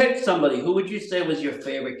had to pick somebody, who would you say was your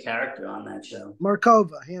favorite character on that show?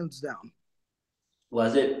 Markova, hands down.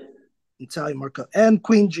 Was it? Natalia Markova and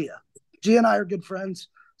Queen Gia. Gia and I are good friends,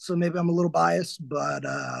 so maybe I'm a little biased, but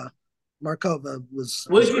Markova What was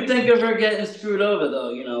did you great. think of her getting screwed over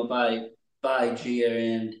though? By Gia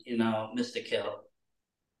and Mr. Kill.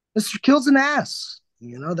 Mr. Kill's an ass.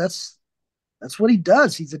 That's what he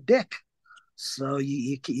does. He's a dick. So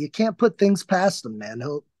you can't put things past him, man.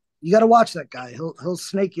 You got to watch that guy. He'll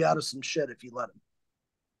snake you out of some shit if you let him.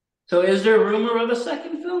 So, is there a rumor of a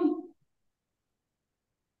second film?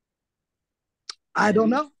 I don't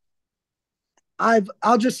Maybe. know.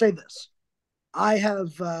 I'll just say this. I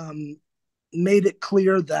have made it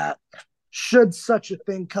clear that should such a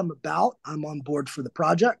thing come about, I'm on board for the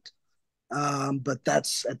project. But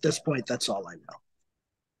that's at this point, that's all I know.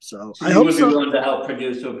 So So I you hope would be so. willing to help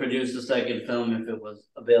produce the second film if it was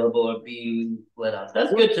available or being let out.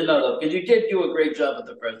 That's Well, good to know though, because you did do a great job at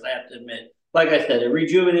the first. I have to admit. Like I said, it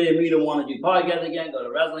rejuvenated me to want to do podcasts again, go to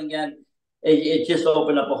wrestling again. It just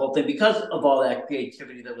opened up a whole thing because of all that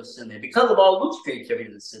creativity that was in there, because of all Luke's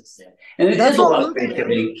creativity that sits there, and it that's is a all lot of Luke, man.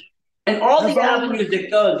 creativity, and all That's the all Luke. avenues it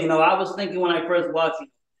goes. I was thinking when I first watched it,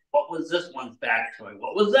 what was this one's backstory?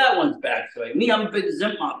 What was that one's backstory? Me, I'm a big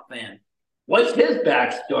Zipmop fan. What's his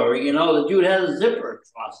backstory? The dude has a zipper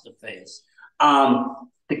across the face.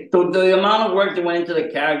 The amount of work that went into the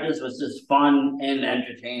characters was just fun and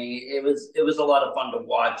entertaining. It was a lot of fun to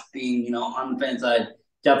watch. Being on the fan side,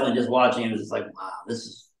 definitely just watching it was just like, wow,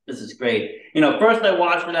 this is great. First I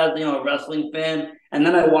watched it as a wrestling fan, and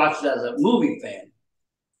then I watched it as a movie fan.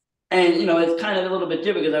 And it's kind of a little bit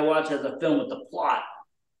different because I watch it as a film with the plot,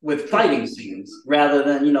 with Sure. fighting scenes, rather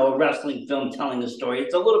than a wrestling film telling a story.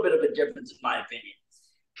 It's a little bit of a difference in my opinion.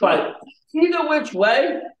 Sure. But either which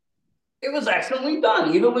way, it was excellently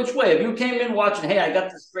done. Either which way, if you came in watching, hey, I got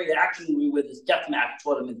this great action movie where this deathmatch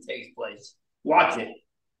tournament takes place, watch it.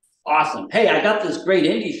 Awesome. Hey, I got this great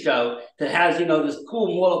indie show that has this cool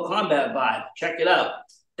Mortal Kombat vibe. Check it out.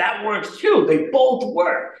 That works too. They both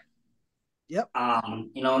work. Yep. And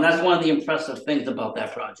that's one of the impressive things about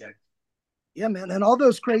that project. Yeah, man. And all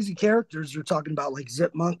those crazy characters you're talking about, like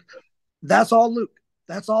Zip Monk, that's all Luke.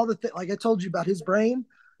 That's all the thing. Like I told you about his brain.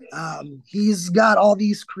 He's got all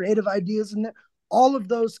these creative ideas in there. All of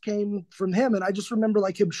those came from him. And I just remember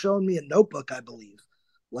like him showing me a notebook, I believe,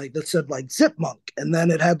 like that said like Zip Monk. And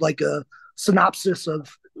then it had like a synopsis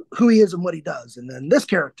of who he is and what he does. And then this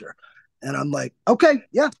character. And I'm like, okay,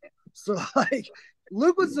 yeah. So like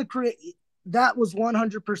Luke was the create that was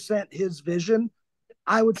 100% his vision.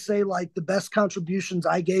 I would say like the best contributions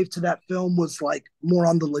I gave to that film was like more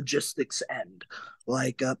on the logistics end,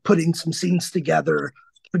 like putting some scenes together,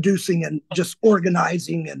 producing and just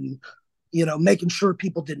organizing and making sure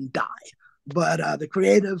people didn't die. But the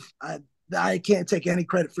creative, I can't take any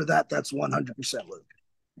credit for that. That's 100% Luke.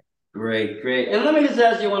 Great, great. And let me just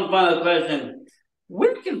ask you one final question.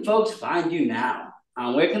 Where can folks find you now?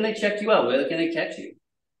 Where can they check you out? Where can they catch you?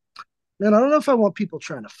 Man, I don't know if I want people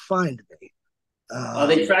trying to find me. Are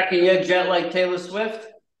they Um, tracking your jet like Taylor Swift?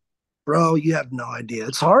 Bro, you have no idea.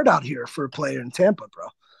 It's hard out here for a player in Tampa, bro.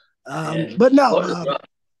 Yeah. But no, Florida's rough.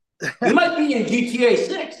 You might be in GTA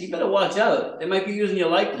 6. You better watch out. They might be using your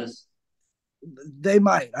likeness. they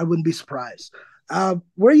might. I wouldn't be surprised.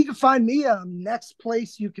 Where you can find me, next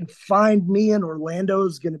place you can find me in Orlando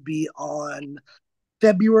is going to be on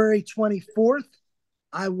February 24th.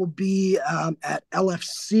 I will be at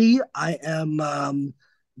LFC. I am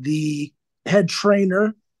the head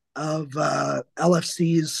trainer of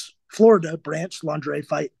LFC's Florida branch, Lingerie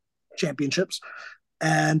Fight Championships.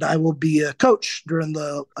 And I will be a coach during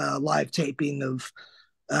the live taping of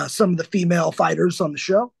some of the female fighters on the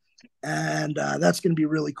show. and that's going to be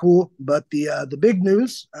really cool. But the big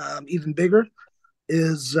news, even bigger,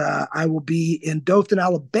 is I will be in Dothan,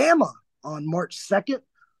 Alabama on March 2nd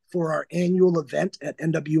for our annual event at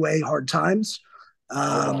NWA Hard Times.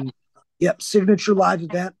 Yep, signature live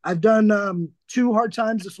event. I've done 2 Hard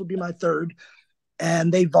Times. This will be my 3rd,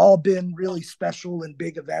 and they've all been really special and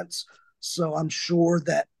big events. So I'm sure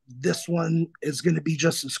that this one is going to be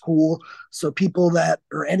just as cool. So people that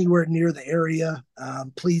are anywhere near the area,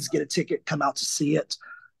 please get a ticket, come out to see it.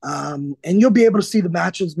 And you'll be able to see the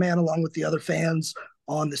matches, man, along with the other fans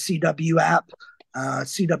on the CW app,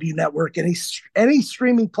 CW network, any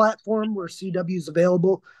streaming platform where CW is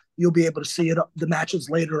available. You'll be able to see the matches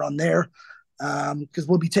later on there, because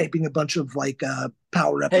we'll be taping a bunch of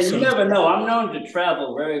power episodes. Hey, you never know. I'm known to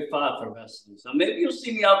travel very far for wrestling, so maybe you'll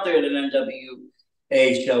see me out there at an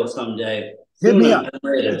NWA show someday. Hit me up.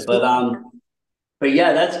 Later. But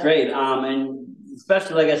yeah, that's great. And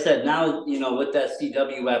especially, like I said, now, with that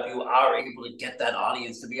CW app, you are able to get that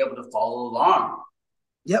audience to be able to follow along.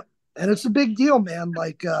 Yep. And it's a big deal, man.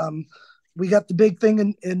 We got the big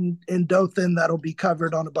thing in Dothan that'll be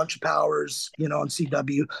covered on a bunch of powers, on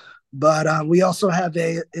CW. But we also have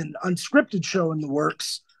an unscripted show in the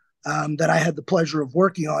works that I had the pleasure of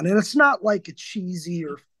working on. And it's not like a cheesy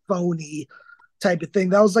or phony type of thing.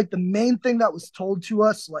 That was the main thing that was told to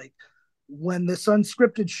us, when this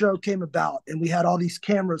unscripted show came about and we had all these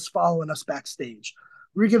cameras following us backstage.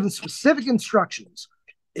 We were given specific instructions.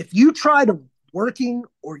 If you try to working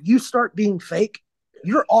or you start being fake,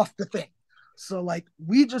 you're off the thing. So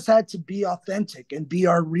we just had to be authentic and be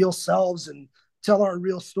our real selves and tell our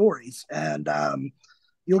real stories. And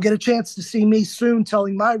you'll get a chance to see me soon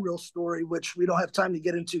telling my real story, which we don't have time to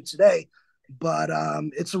get into today. But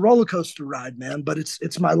it's a roller coaster ride, man. But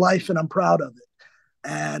it's my life, and I'm proud of it.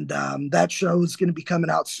 And that show is going to be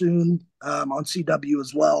coming out soon on CW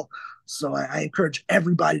as well. So I encourage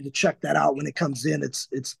everybody to check that out when it comes in. It's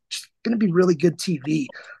going to be really good TV,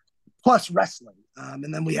 plus wrestling.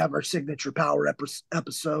 And then we have our signature power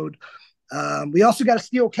episode. We also got a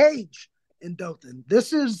steel cage in Dothan.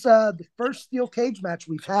 This is the first steel cage match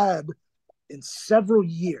we've had in several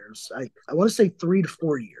years. I want to say 3 to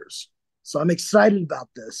 4 years. So I'm excited about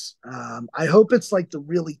this. I hope it's the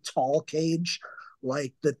really tall cage,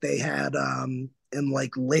 that they had in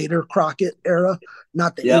later Crockett era,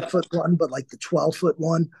 not the 8-foot one, but the 12-foot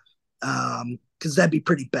one. Because that'd be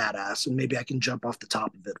pretty badass, and maybe I can jump off the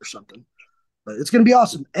top of it or something. But it's going to be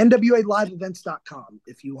awesome. NWALiveEvents.com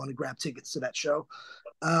if you want to grab tickets to that show.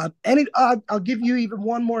 I'll give you even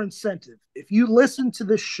one more incentive. If you listen to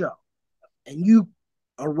this show and you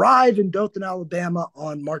arrive in Dothan, Alabama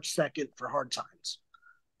on March 2nd for Hard Times,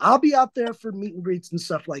 I'll be out there for meet and greets and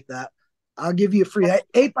stuff like that. I'll give you a free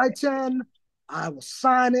 8x10. I will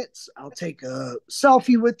sign it. I'll take a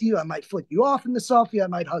selfie with you. I might flick you off in the selfie. I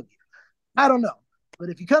might hug you. I don't know. But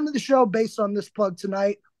if you come to the show based on this plug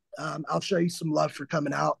tonight, I'll show you some love for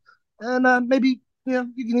coming out. And maybe, you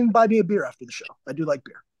can even buy me a beer after the show. I do like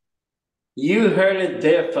beer. You heard it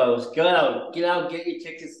there, folks. Get out, get your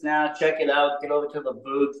tickets now. Check it out. Get over to the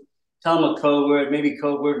booth. Tell them a code word, maybe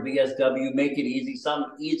code word VSW. Make it easy.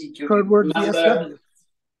 Something easy to code word remember. VSW.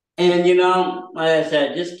 And, like I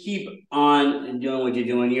said, just keep on doing what you're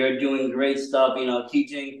doing. You're doing great stuff,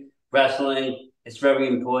 teaching, wrestling. It's very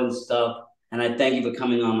important stuff. And I thank you for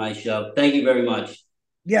coming on my show. Thank you very much.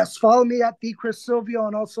 Yes, follow me at the Chris Silvio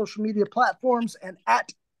on all social media platforms and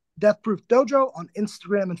at Death Proof Dojo on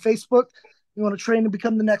Instagram and Facebook. You want to train to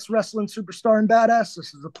become the next wrestling superstar and badass?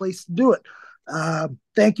 This is the place to do it.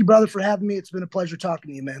 Thank you, brother, for having me. It's been a pleasure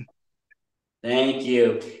talking to you, man. Thank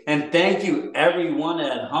you. And thank you, everyone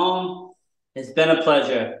at home. It's been a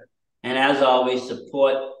pleasure. And as always,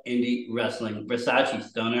 support indie wrestling. Versace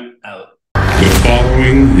Stoner out. The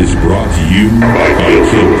following is brought to you by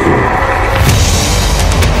Killcore.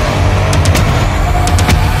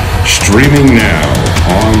 Streaming now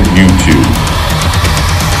on YouTube.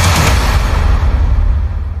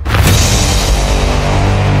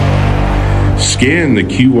 Scan the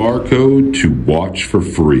QR code to watch for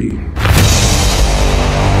free.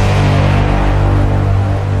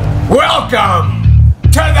 Welcome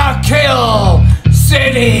to the Kill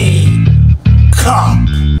City. Come.